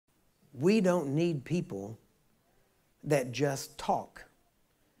We don't need people that just talk.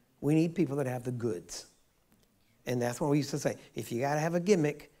 We need people that have the goods. And that's what we used to say. If you got to have a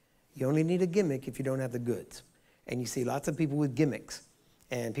gimmick, you only need a gimmick if you don't have the goods. And you see lots of people with gimmicks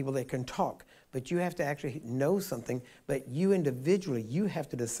and people that can talk. But you have to actually know something. But you individually, you have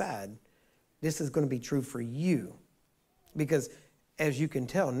to decide this is going to be true for you. Because as you can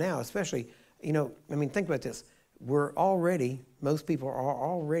tell now, especially, you know, I mean, think about this. Most people are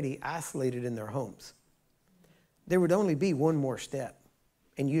already isolated in their homes. There would only be one more step,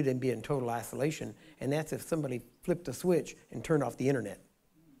 and you'd be in total isolation, and that's if somebody flipped a switch and turned off the internet.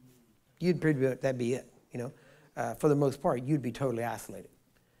 That'd be it, you know. For the most part, you'd be totally isolated.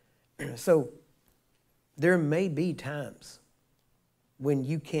 So there may be times when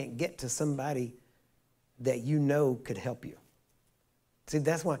you can't get to somebody that you know could help you. See,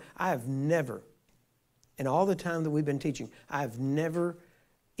 that's why I have never, in all the time that we've been teaching, I've never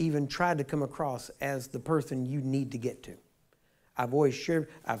even tried to come across as the person you need to get to. I've always shared,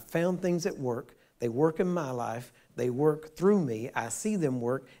 I've found things that work. They work in my life. They work through me. I see them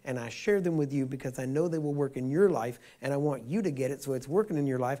work, and I share them with you because I know they will work in your life, and I want you to get it so it's working in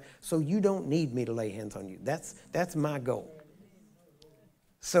your life so you don't need me to lay hands on you. That's my goal.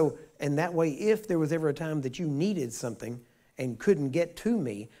 So, and that way, if there was ever a time that you needed something and couldn't get to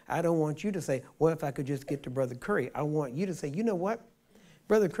me, I don't want you to say, well, if I could just get to Brother Curry. I want you to say, you know what?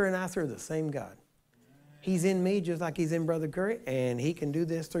 Brother Curry and I serve the same God. He's in me just like he's in Brother Curry, and he can do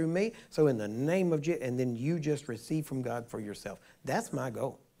this through me. So in the name of Jesus, and then you just receive from God for yourself. That's my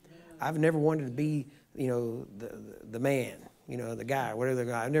goal. I've never wanted to be, you know, the man, you know, the guy, whatever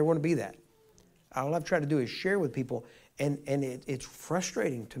the guy. I never want to be that. All I've tried to do is share with people, and it's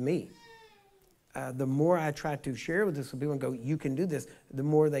frustrating to me. The more I try to share with this with people and go, you can do this, the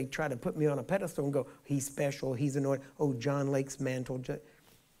more they try to put me on a pedestal and go, he's special, he's anointed. Oh, John Lake's mantle.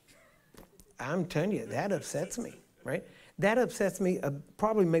 I'm telling you, that upsets me, right? That upsets me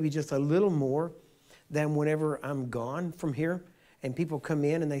probably maybe just a little more than whenever I'm gone from here and people come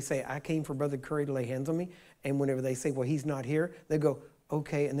in and they say, I came for Brother Curry to lay hands on me. And whenever they say, well, he's not here, they go,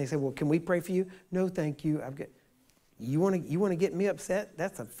 okay. And they say, well, can we pray for you? No, thank you. You want to get me upset?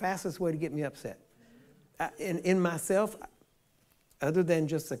 That's the fastest way to get me upset. In myself, other than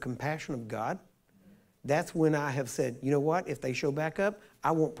just the compassion of God, that's when I have said, you know what? If they show back up,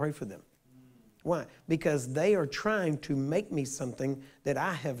 I won't pray for them. Why? Because they are trying to make me something that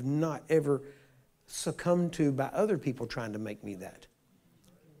I have not ever succumbed to by other people trying to make me that.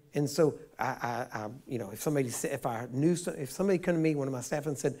 And so I you know, if somebody come to me, one of my staff,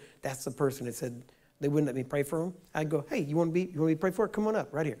 and said that's the person that said they wouldn't let me pray for them, I'd go, hey, you want me to pray for it? Come on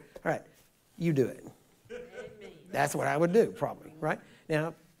up, right here. All right, you do it. That's what I would do, probably, right?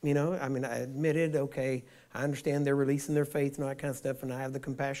 Now, you know, I mean, I admitted, okay, I understand they're releasing their faith and all that kind of stuff, and I have the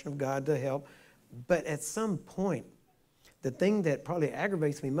compassion of God to help. But at some point, the thing that probably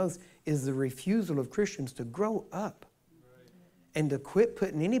aggravates me most is the refusal of Christians to grow up and to quit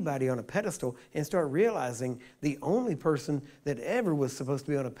putting anybody on a pedestal and start realizing the only person that ever was supposed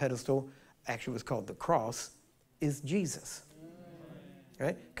to be on a pedestal, actually was called the cross, is Jesus.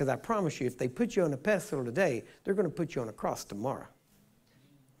 Right? Because I promise you, if they put you on a pedestal today, they're going to put you on a cross tomorrow.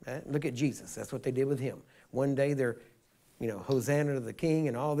 Right? Look at Jesus. That's what they did with him. One day they're, you know, Hosanna to the King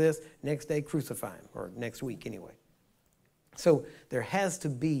and all this. Next day, crucify him, or next week anyway. So there has to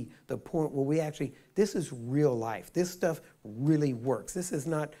be the point where we actually, this is real life. This stuff really works. This is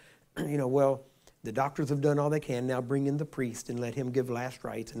not, you know, well, the doctors have done all they can. Now bring in the priest and let him give last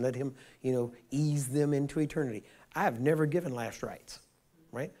rites and let him, you know, ease them into eternity. I have never given last rites,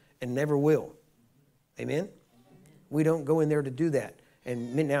 right? And never will. Amen? We don't go in there to do that.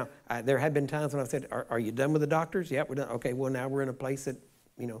 And now, there have been times when I've said, are you done with the doctors? Yeah, we're done. Okay, well, now we're in a place that,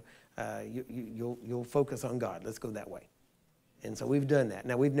 you know, you'll focus on God. Let's go that way. And so we've done that.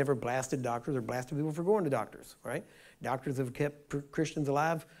 Now, we've never blasted doctors or blasted people for going to doctors, right? Doctors have kept Christians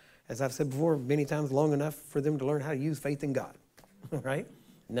alive, as I've said before, many times long enough for them to learn how to use faith in God, right?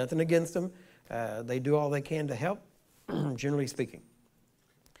 Nothing against them. They do all they can to help, generally speaking.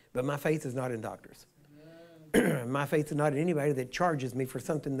 But my faith is not in doctors. My faith is not in anybody that charges me for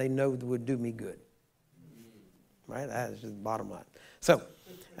something they know that would do me good. Right? That is just the bottom line. So,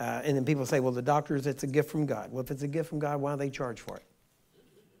 and then people say, well, the doctors, it's a gift from God. Well, if it's a gift from God, why do they charge for it?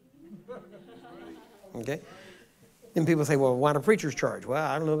 Okay? Then people say, well, why do preachers charge? Well,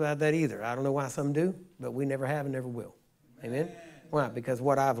 I don't know about that either. I don't know why some do, but we never have and never will. Amen? Why? Because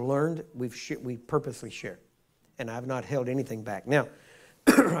what I've learned, we purposely share. And I've not held anything back. Now,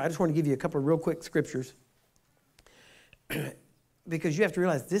 I just want to give you a couple of real quick scriptures. Because you have to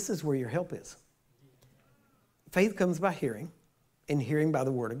realize this is where your help is. Faith comes by hearing, and hearing by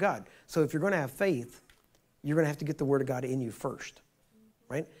the word of God. So if you're going to have faith, you're going to have to get the word of God in you first,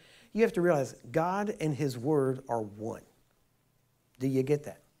 right? You have to realize God and his word are one. Do you get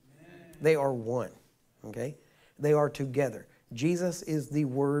that? Amen. They are one, okay? They are together. Jesus is the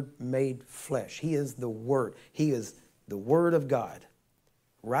Word made flesh. He is the Word. He is the Word of God,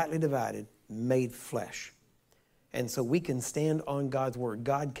 rightly divided, made flesh. And so we can stand on God's Word.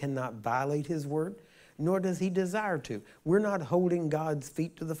 God cannot violate his Word, nor does he desire to. We're not holding God's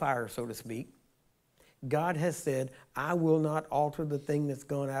feet to the fire, so to speak. God has said, I will not alter the thing that's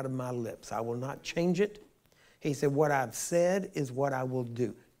gone out of my lips. I will not change it. He said, what I've said is what I will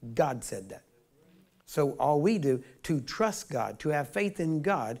do. God said that. So all we do to trust God, to have faith in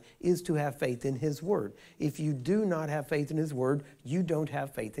God, is to have faith in his word. If you do not have faith in his word, you don't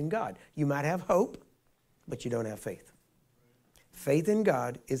have faith in God. You might have hope, but you don't have faith. Faith in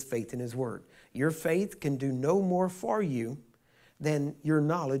God is faith in his word. Your faith can do no more for you than your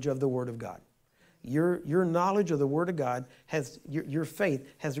knowledge of the word of God. Your knowledge of the word of God has, your faith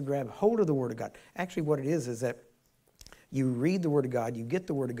has to grab hold of the word of God. Actually, what it is that you read the word of God, you get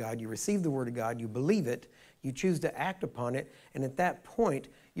the word of God, you receive the word of God, you believe it, you choose to act upon it, and at that point,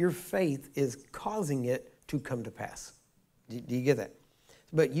 your faith is causing it to come to pass. Do you get that?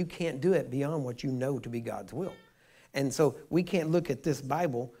 But you can't do it beyond what you know to be God's will. And so we can't look at this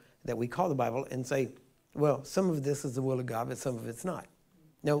Bible that we call the Bible and say, well, some of this is the will of God, but some of it's not.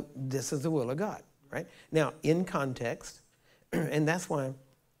 No, this is the will of God, right? Now, in context, and that's why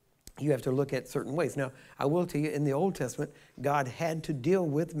you have to look at certain ways. Now, I will tell you, in the Old Testament, God had to deal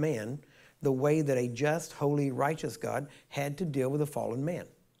with man the way that a just, holy, righteous God had to deal with a fallen man.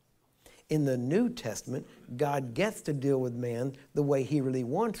 In the New Testament, God gets to deal with man the way he really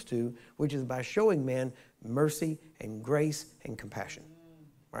wants to, which is by showing man mercy and grace and compassion,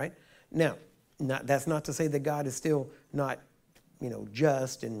 right? Now, that's not to say that God is still not,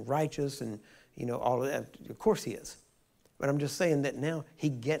 just and righteous and, all of that. Of course he is. But I'm just saying that now he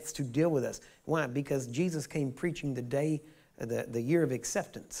gets to deal with us. Why? Because Jesus came preaching the year of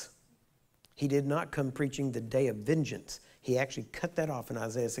acceptance. He did not come preaching the day of vengeance. He actually cut that off in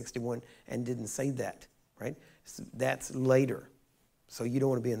Isaiah 61 and didn't say that, right? So that's later. So you don't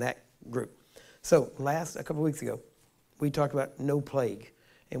want to be in that group. So a couple of weeks ago, we talked about no plague.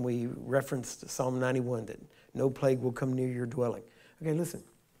 And we referenced Psalm 91, that no plague will come near your dwelling. Okay, listen.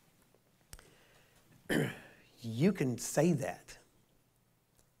 You can say that,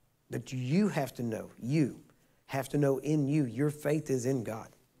 but you have to know in you, your faith is in God.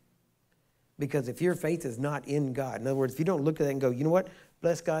 Because if your faith is not in God, in other words, if you don't look at that and go, you know what,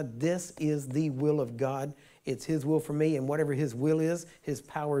 bless God, this is the will of God. It's his will for me, and whatever his will is, his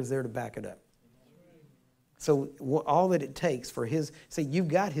power is there to back it up. So all that it takes for you've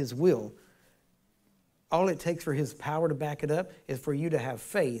got his will. All it takes for his power to back it up is for you to have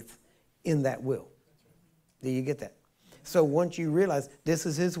faith in that will. Do you get that? So once you realize this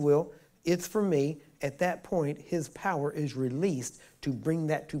is his will, it's for me, at that point, his power is released to bring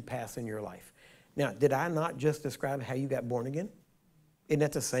that to pass in your life. Now, did I not just describe how you got born again? Isn't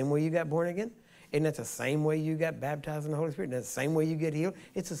that the same way you got born again? Isn't that the same way you got baptized in the Holy Spirit? Isn't that the same way you get healed?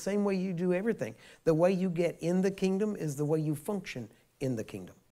 It's the same way you do everything. The way you get in the kingdom is the way you function in the kingdom.